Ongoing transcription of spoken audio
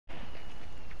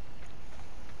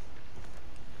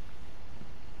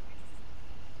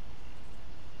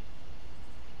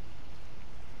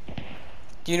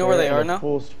Do you know where they are now?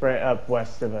 Full sprint up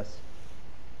west of us.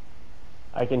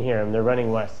 I can hear them. They're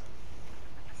running west.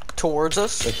 Towards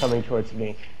us? They're coming towards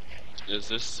me. Is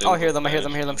this? Oh, I hear them. I hear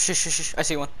them. I hear them. Shh, shh, shh. I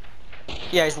see one.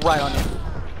 Yeah, he's right on you.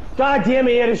 God damn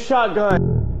it! He had a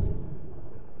shotgun.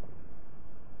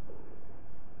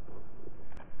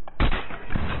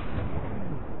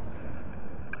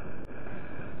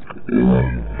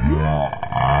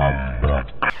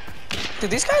 Dude,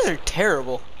 these guys are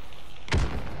terrible.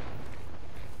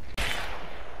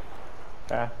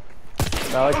 Yeah.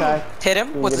 Malachi? Hit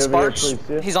him with the sparks.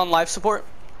 He's on life support.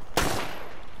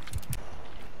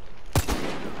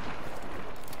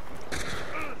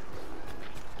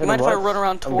 You mind if I run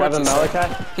around towards him?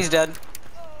 Malachi? He's dead.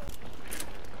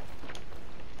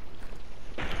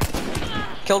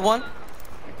 Killed one.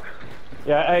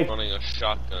 Yeah, I'm running a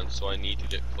shotgun, so I need to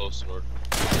get close in order.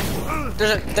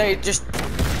 They just.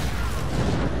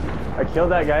 I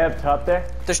killed that guy up top there.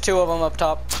 There's two of them up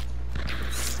top.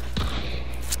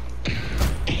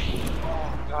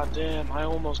 Oh, god damn, I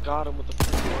almost got him with the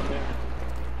freaking one there.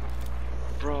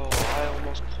 Bro, I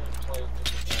almost couldn't play with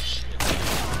that shit.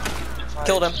 If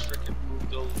Killed him. Freaking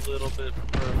moved a little bit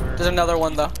further. There's another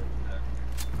one though.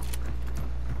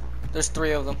 There's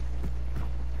three of them.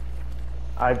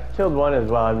 I killed one as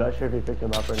well. I'm not sure if he picked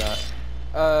him up or not.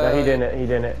 No, he didn't. He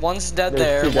didn't. One's dead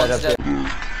There's there. One's dead.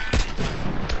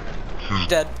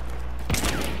 Dead.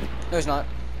 No, he's not.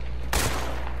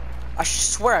 I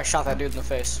swear I shot that dude in the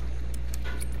face.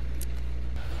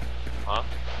 Huh?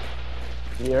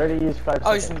 He already used 5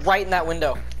 Oh, seconds. he's right in that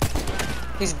window.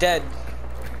 He's dead.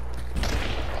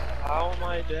 How am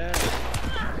I dead?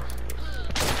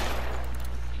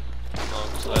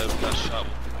 Oh, so I got shot.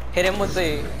 Hit him with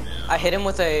the. I hit him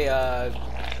with a.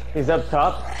 He's up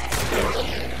top.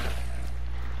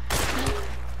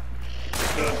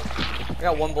 I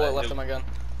got one bullet left in my gun.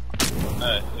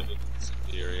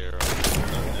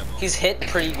 He's hit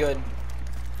pretty good.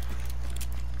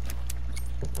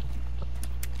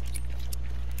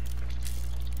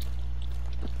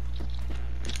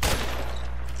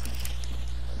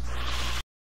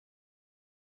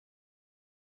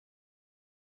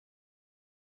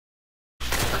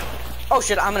 Oh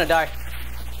shit, I'm gonna die.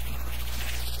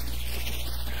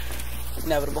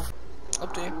 Inevitable.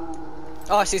 Up to you.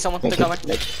 Oh, I see someone. They're coming.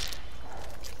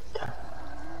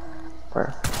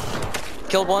 Where?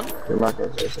 Killed one. Your marker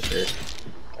is disappeared.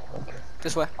 Okay.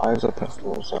 This way. I have a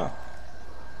pistol, so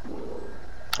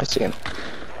I see him.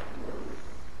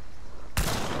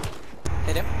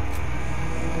 Hit him.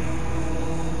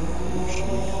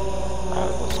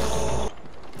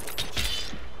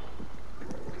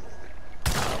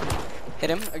 Hit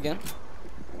him again.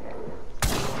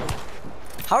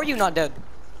 How are you not dead?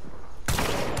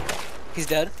 He's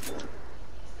dead.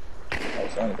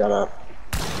 I got up.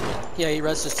 Yeah, he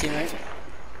rezzed his teammate.